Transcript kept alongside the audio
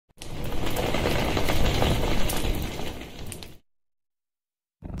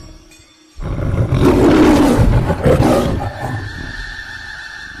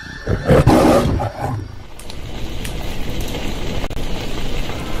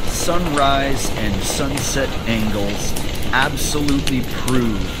sunrise and sunset angles absolutely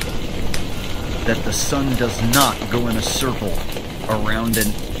prove that the sun does not go in a circle around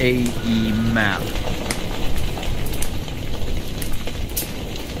an AE map.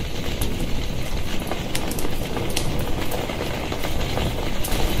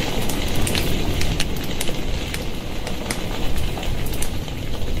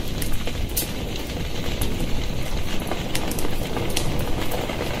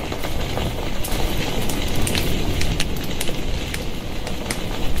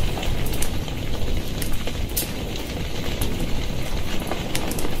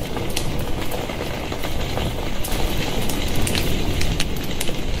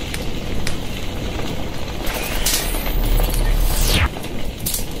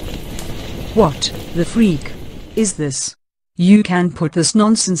 What the freak is this? You can put this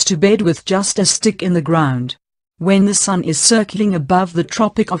nonsense to bed with just a stick in the ground. When the sun is circling above the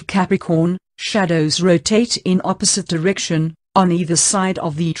Tropic of Capricorn, shadows rotate in opposite direction, on either side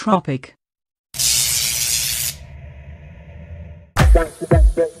of the tropic.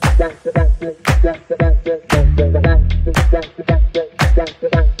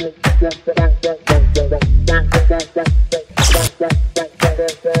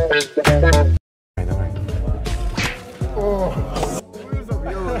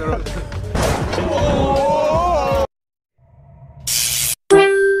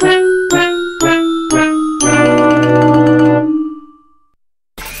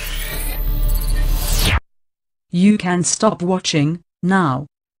 You can stop watching now,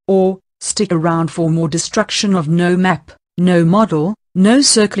 or stick around for more destruction of no map, no model, no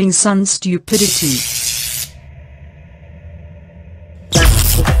circling sun stupidity.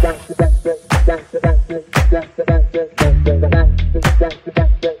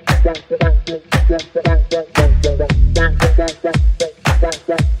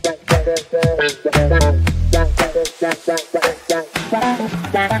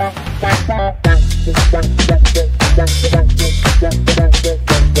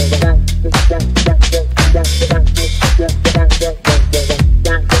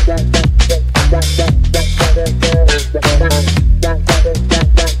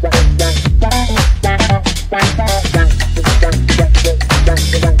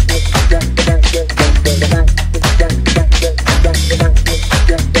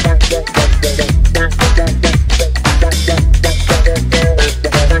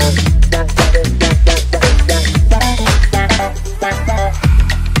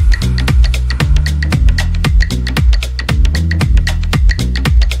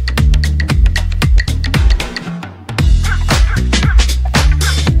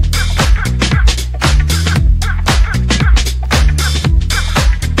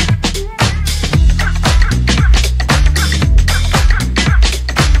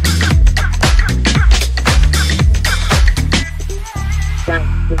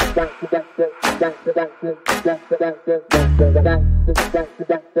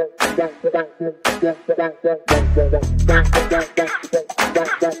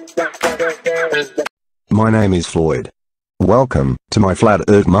 My name is Floyd. Welcome to my flat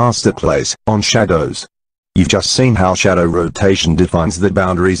earth masterclass on shadows. You've just seen how shadow rotation defines the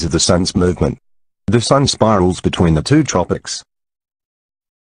boundaries of the sun's movement. The sun spirals between the two tropics.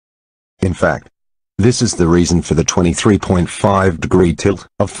 In fact, this is the reason for the 23.5 degree tilt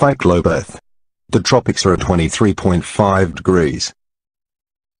of fake globe Earth. The tropics are at 23.5 degrees.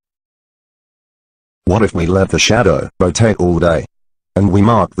 What if we let the shadow rotate all day? And we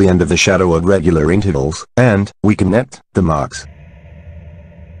mark the end of the shadow at regular intervals, and we connect the marks.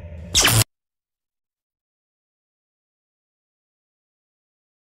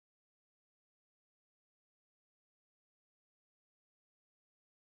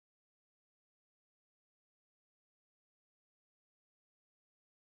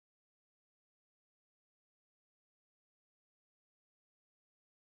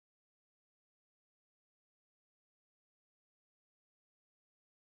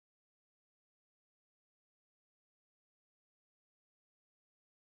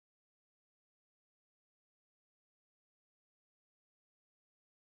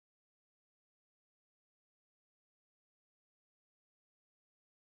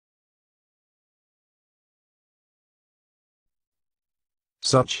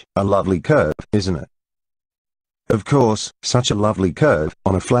 Such a lovely curve, isn't it? Of course, such a lovely curve,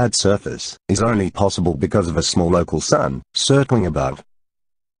 on a flat surface, is only possible because of a small local sun, circling above.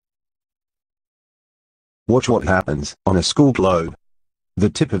 Watch what happens, on a school globe. The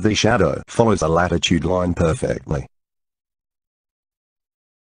tip of the shadow follows a latitude line perfectly.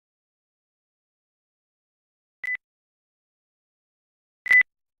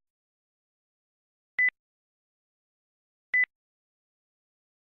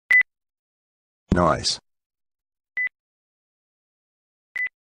 nice.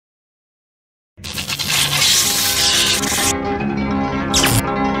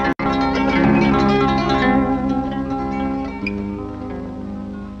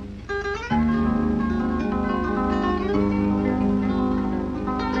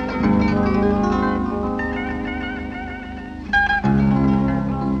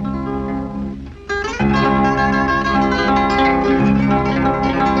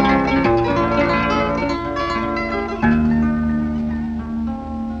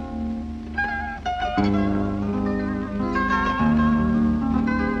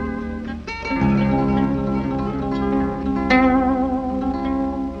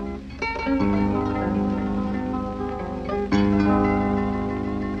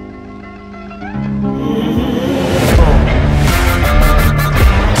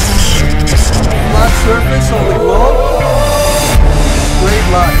 Surface on the globe, straight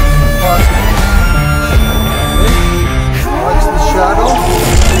line, possible. Okay. Watch the shadow,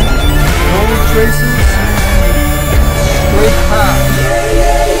 no traces, straight path.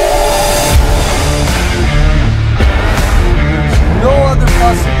 There's no other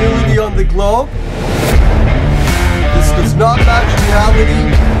possibility on the globe. This does not match reality.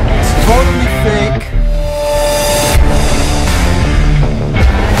 It's totally fake.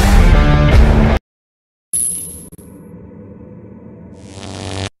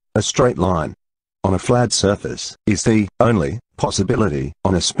 A straight line on a flat surface is the only possibility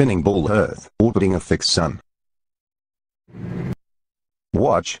on a spinning ball Earth orbiting a fixed sun.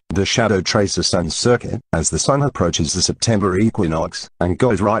 Watch the shadow trace a sun's circuit as the sun approaches the September equinox and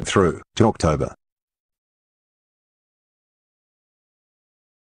goes right through to October.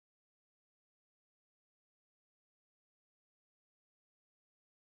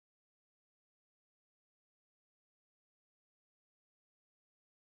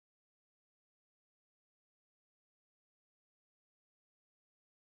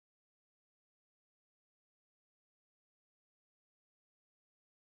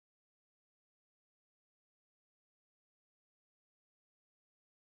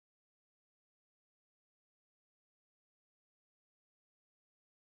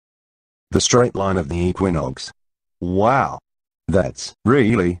 The straight line of the equinox. Wow! That's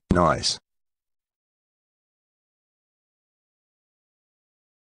really nice.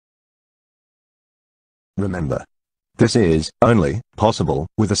 Remember, this is only possible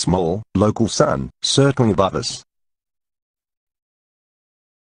with a small, local sun circling above us.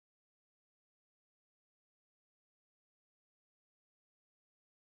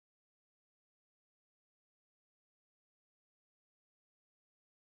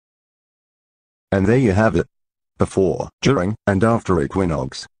 And there you have it. Before, during, and after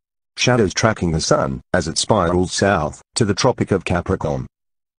equinox. Shadows tracking the sun as it spirals south to the Tropic of Capricorn.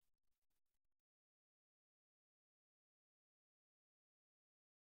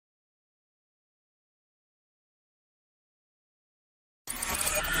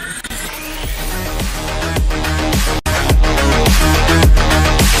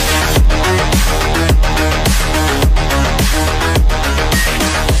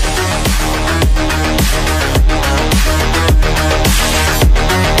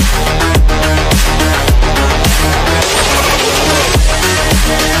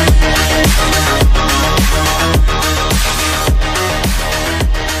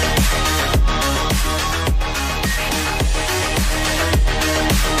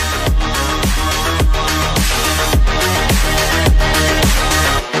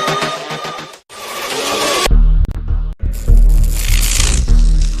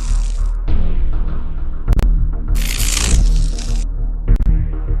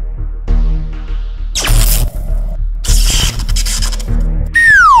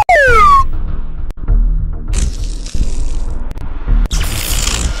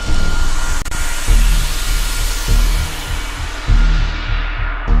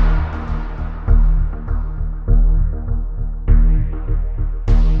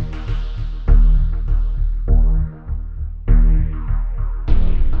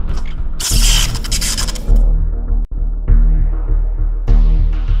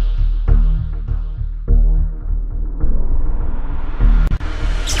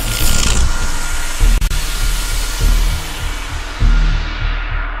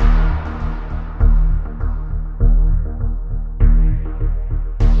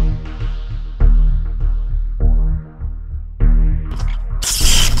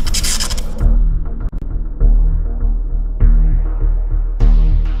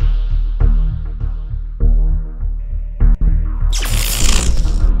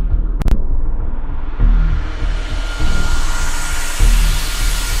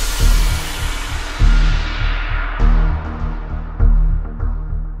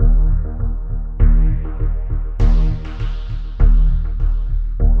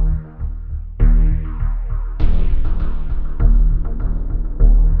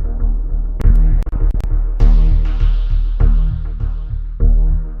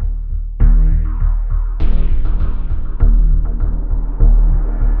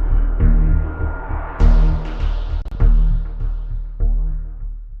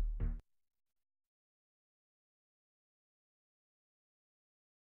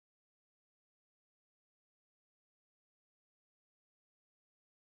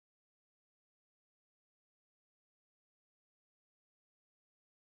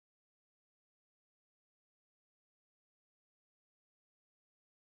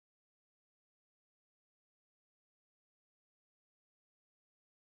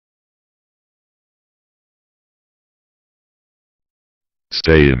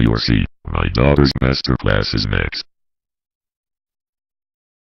 Stay in your seat. My daughter's masterclass is next.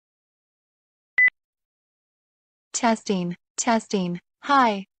 Testing, testing.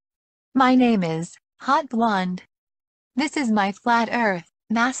 Hi. My name is Hot Blonde. This is my Flat Earth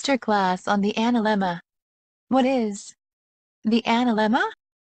masterclass on the analemma. What is the analemma?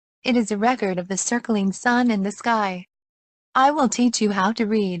 It is a record of the circling sun in the sky. I will teach you how to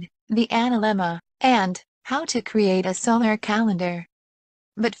read the analemma and how to create a solar calendar.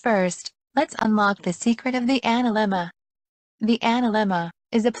 But first, let's unlock the secret of the analemma. The analemma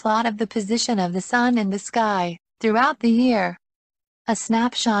is a plot of the position of the sun in the sky throughout the year. A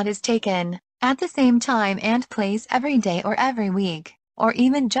snapshot is taken at the same time and place every day or every week, or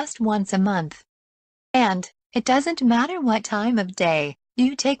even just once a month. And it doesn't matter what time of day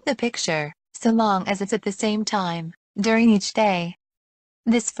you take the picture, so long as it's at the same time during each day.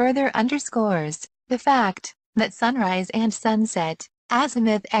 This further underscores the fact that sunrise and sunset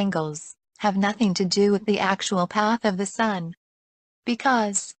azimuth angles have nothing to do with the actual path of the sun,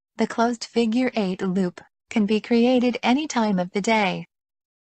 because the closed figure 8 loop can be created any time of the day.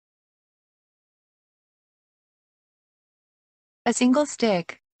 A single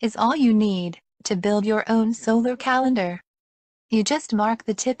stick is all you need to build your own solar calendar. You just mark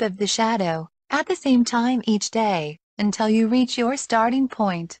the tip of the shadow at the same time each day until you reach your starting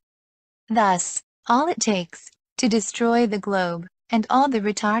point. Thus, all it takes to destroy the globe and all the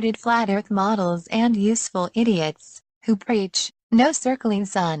retarded flat earth models and useful idiots who preach no circling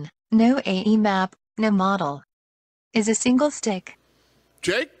sun, no AE map, no model, is a single stick.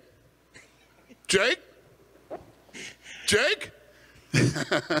 Jake? Jake? Jake?